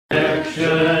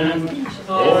resurrection.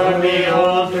 For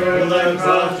behold, through the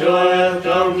cross joy hath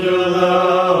come to the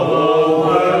whole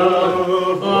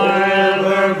world.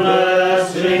 Forever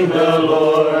blessing the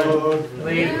Lord,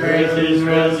 we praise his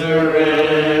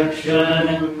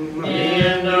resurrection. He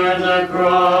endured the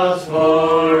cross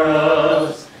for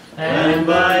us, and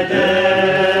by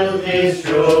death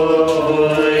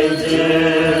destroyed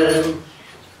death.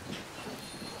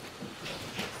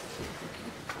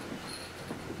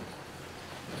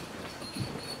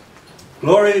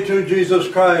 Glory to Jesus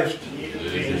Christ.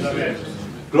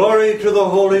 Glory to the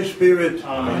Holy Spirit.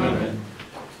 Amen.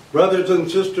 Brothers and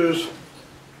sisters,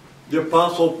 the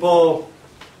Apostle Paul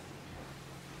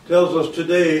tells us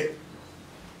today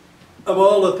of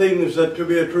all the things that to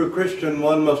be a true Christian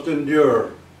one must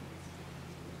endure.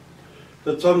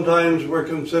 That sometimes we're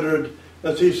considered,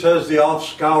 as he says, the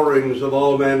offscourings of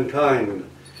all mankind.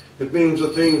 It means the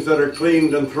things that are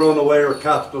cleaned and thrown away or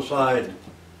cast aside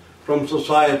from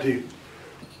society.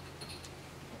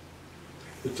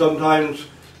 That sometimes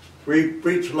we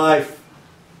preach life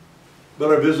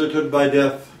but are visited by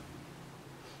death.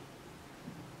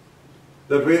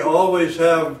 That we always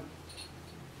have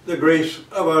the grace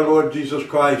of our Lord Jesus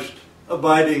Christ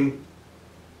abiding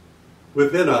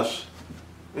within us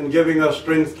and giving us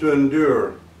strength to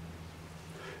endure.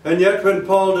 And yet when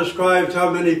Paul describes how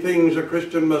many things a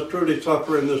Christian must truly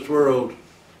suffer in this world,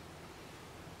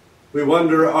 we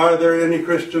wonder, are there any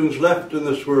Christians left in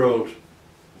this world?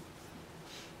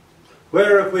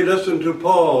 Where, if we listen to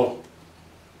Paul,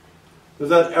 is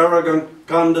that arrogant,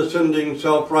 condescending,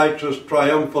 self-righteous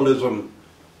triumphalism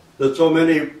that so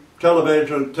many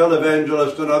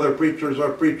televangelists and other preachers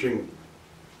are preaching?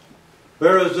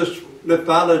 Where is this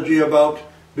mythology about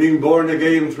being born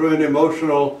again through an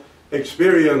emotional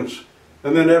experience,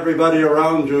 and then everybody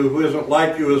around you who isn't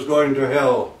like you is going to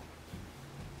hell?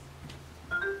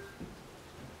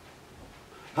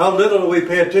 How little we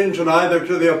pay attention either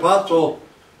to the apostle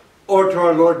or to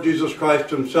our Lord Jesus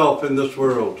Christ himself in this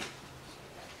world.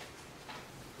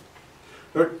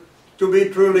 To be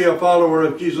truly a follower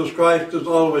of Jesus Christ is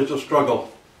always a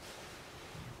struggle.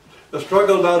 A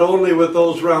struggle not only with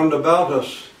those round about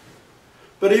us,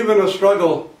 but even a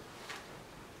struggle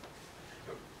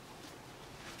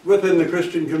within the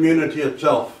Christian community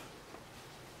itself.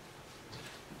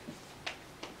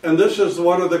 And this is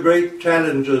one of the great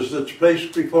challenges that's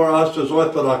placed before us as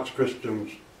Orthodox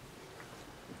Christians.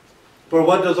 For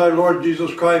what does our Lord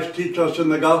Jesus Christ teach us in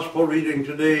the Gospel reading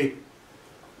today?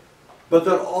 But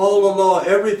that all the law,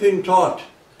 everything taught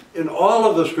in all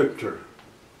of the Scripture,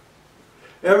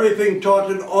 everything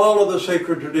taught in all of the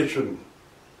sacred tradition,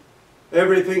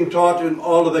 everything taught in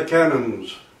all of the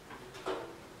canons,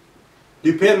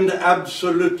 depend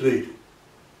absolutely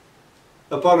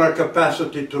upon our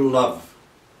capacity to love.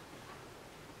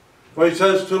 For he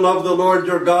says to love the Lord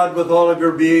your God with all of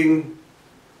your being.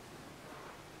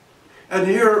 And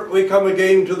here we come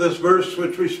again to this verse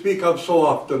which we speak of so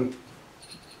often,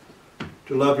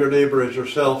 to love your neighbor as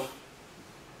yourself.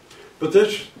 But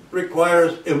this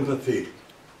requires empathy.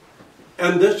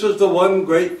 And this is the one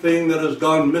great thing that has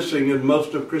gone missing in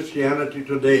most of Christianity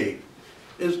today,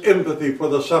 is empathy for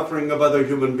the suffering of other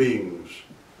human beings.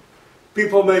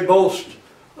 People may boast,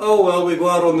 oh well, we go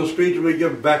out on the street and we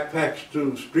give backpacks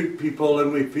to street people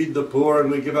and we feed the poor and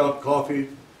we give out coffee.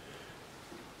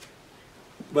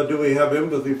 But do we have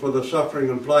empathy for the suffering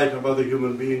and plight of other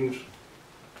human beings?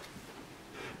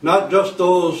 Not just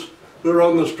those who are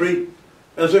on the street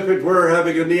as if it were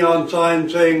having a neon sign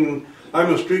saying,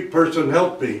 I'm a street person,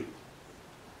 help me.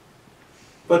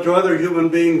 But to other human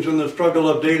beings in the struggle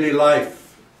of daily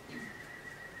life,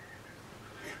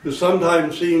 who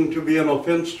sometimes seem to be an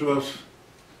offense to us,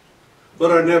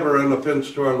 but are never an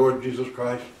offense to our Lord Jesus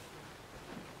Christ.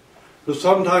 Who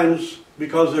sometimes,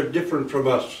 because they're different from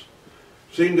us,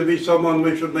 seem to be someone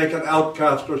we should make an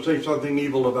outcast or say something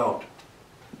evil about.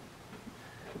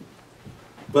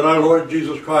 But our Lord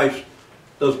Jesus Christ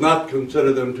does not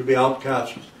consider them to be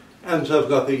outcasts and says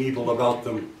nothing evil about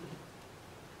them.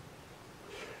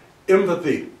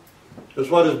 Empathy is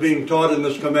what is being taught in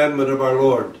this commandment of our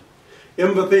Lord.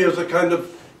 Empathy is a kind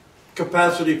of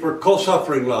capacity for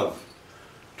co-suffering love,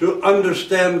 to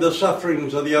understand the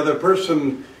sufferings of the other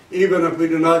person, even if we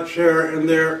do not share in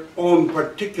their own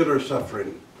particular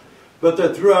suffering, but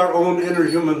that through our own inner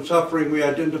human suffering we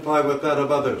identify with that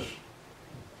of others.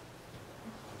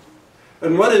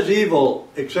 And what is evil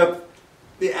except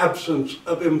the absence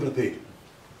of empathy?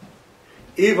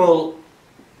 Evil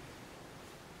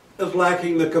is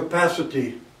lacking the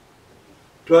capacity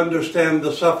to understand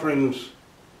the sufferings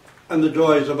and the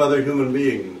joys of other human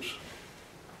beings,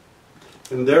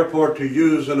 and therefore to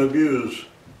use and abuse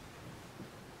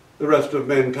the rest of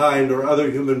mankind or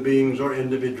other human beings or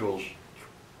individuals.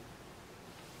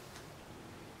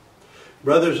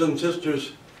 Brothers and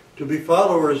sisters, to be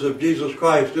followers of Jesus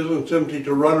Christ isn't simply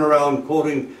to run around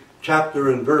quoting chapter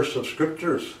and verse of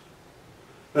scriptures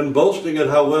and boasting at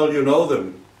how well you know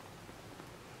them,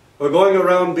 or going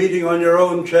around beating on your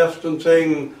own chest and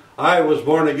saying, I was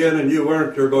born again and you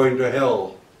weren't, you're going to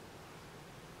hell.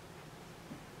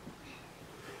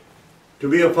 To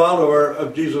be a follower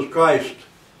of Jesus Christ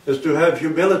is to have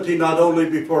humility not only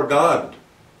before God,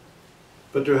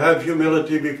 but to have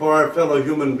humility before our fellow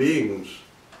human beings,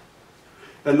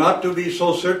 and not to be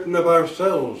so certain of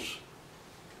ourselves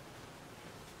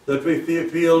that we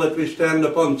feel that we stand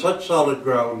upon such solid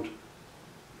ground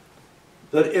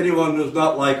that anyone who's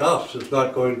not like us is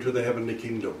not going to the heavenly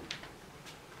kingdom.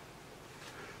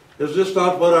 Is this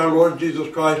not what our Lord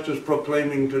Jesus Christ is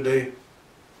proclaiming today?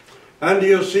 And do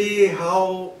you see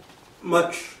how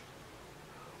much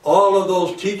all of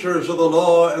those teachers of the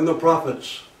law and the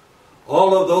prophets,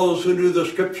 all of those who knew the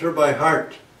scripture by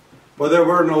heart, for there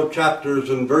were no chapters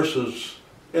and verses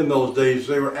in those days,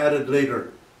 they were added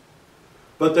later,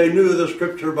 but they knew the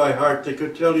scripture by heart. They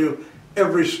could tell you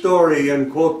every story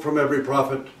and quote from every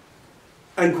prophet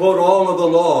and quote all of the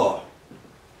law,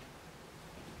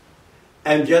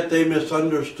 and yet they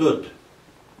misunderstood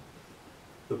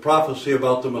the prophecy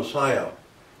about the Messiah.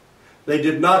 They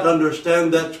did not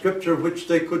understand that scripture which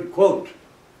they could quote.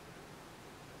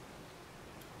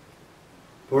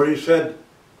 For he said,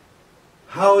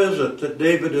 how is it that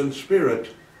David in spirit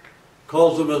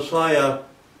calls the Messiah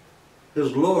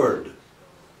his Lord?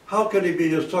 How can he be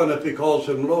his son if he calls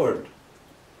him Lord?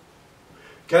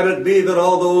 Can it be that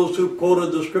all those who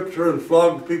quoted the scripture and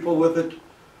flogged people with it,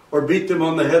 or beat them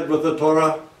on the head with the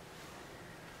Torah,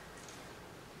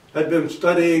 had been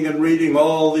studying and reading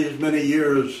all these many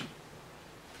years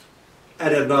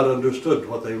and had not understood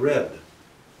what they read,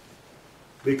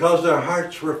 because their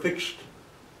hearts were fixed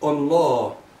on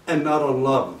law and not on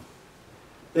love?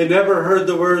 They never heard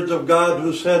the words of God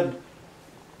who said,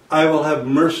 I will have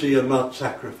mercy and not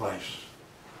sacrifice.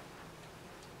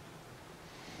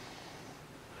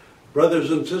 Brothers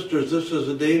and sisters, this is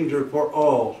a danger for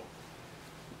all.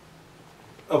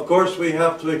 Of course, we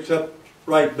have to accept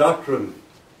right doctrine,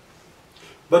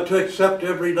 but to accept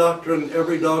every doctrine,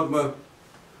 every dogma,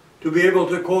 to be able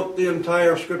to quote the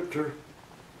entire scripture,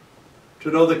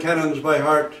 to know the canons by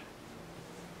heart,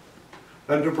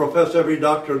 and to profess every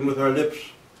doctrine with our lips,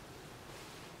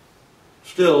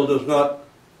 still does not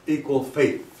equal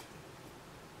faith.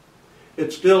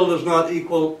 It still does not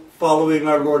equal following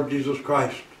our Lord Jesus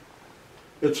Christ.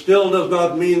 It still does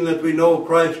not mean that we know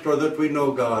Christ or that we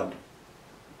know God.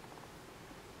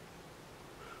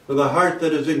 For the heart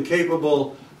that is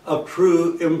incapable of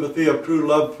true empathy, of true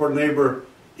love for neighbor,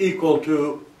 equal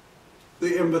to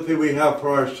the empathy we have for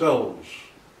ourselves,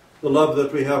 the love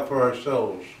that we have for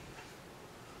ourselves,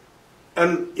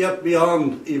 and yet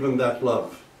beyond even that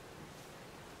love.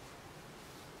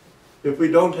 If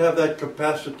we don't have that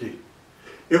capacity,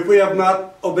 if we have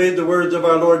not obeyed the words of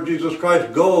our Lord Jesus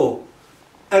Christ, go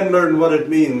and learn what it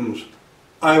means,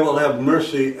 I will have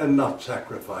mercy and not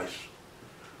sacrifice,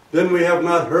 then we have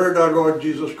not heard our Lord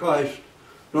Jesus Christ,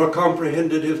 nor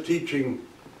comprehended his teaching,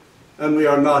 and we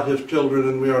are not his children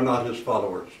and we are not his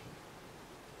followers.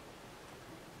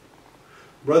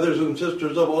 Brothers and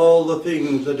sisters, of all the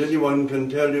things that anyone can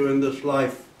tell you in this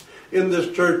life, in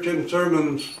this church, in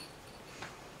sermons,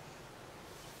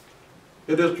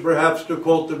 it is perhaps to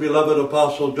quote the beloved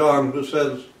Apostle John, who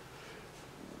says,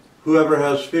 whoever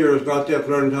has fear has not yet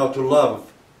learned how to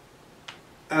love.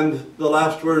 And the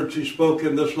last words he spoke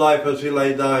in this life as he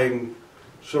lay dying,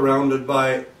 surrounded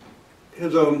by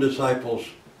his own disciples,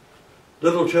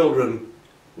 little children,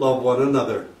 love one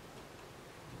another.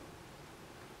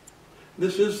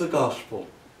 This is the gospel.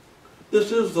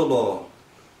 This is the law.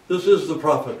 This is the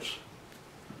prophets.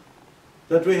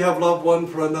 That we have love one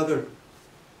for another.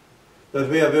 That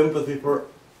we have empathy for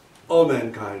all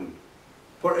mankind,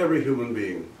 for every human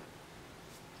being,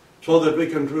 so that we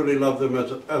can truly love them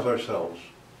as ourselves.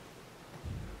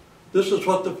 This is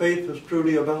what the faith is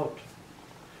truly about.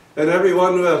 And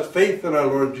everyone who has faith in our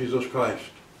Lord Jesus Christ,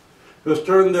 who has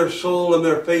turned their soul and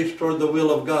their face toward the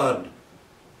will of God,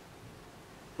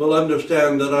 will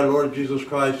understand that our Lord Jesus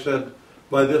Christ said,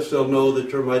 by this they'll know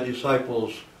that you're my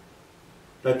disciples,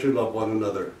 that you love one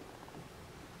another.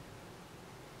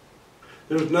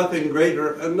 There's nothing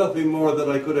greater and nothing more that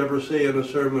I could ever say in a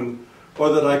sermon, or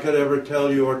that I could ever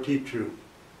tell you or teach you,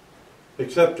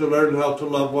 except to learn how to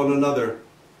love one another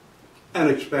and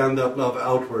expand that love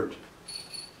outward,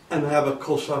 and have a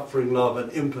co-suffering love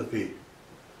and empathy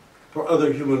for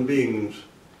other human beings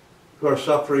who are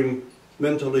suffering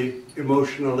mentally,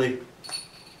 emotionally,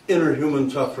 inner human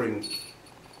suffering,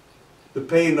 the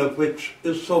pain of which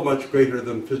is so much greater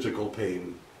than physical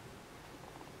pain.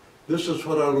 This is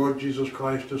what our Lord Jesus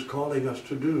Christ is calling us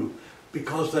to do,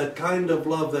 because that kind of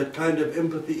love, that kind of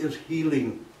empathy is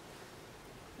healing.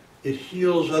 It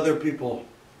heals other people.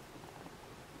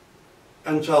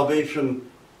 And salvation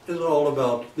is all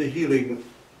about the healing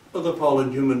of the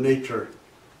fallen human nature.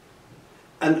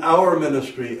 And our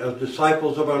ministry as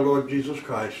disciples of our Lord Jesus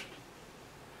Christ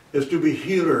is to be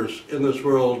healers in this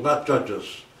world, not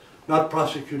judges, not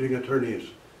prosecuting attorneys,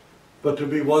 but to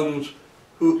be ones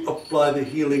who apply the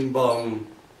healing balm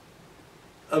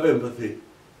of empathy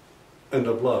and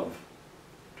of love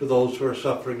to those who are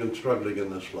suffering and struggling in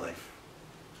this life.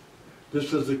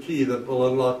 This is the key that will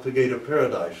unlock the gate of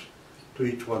paradise to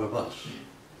each one of us.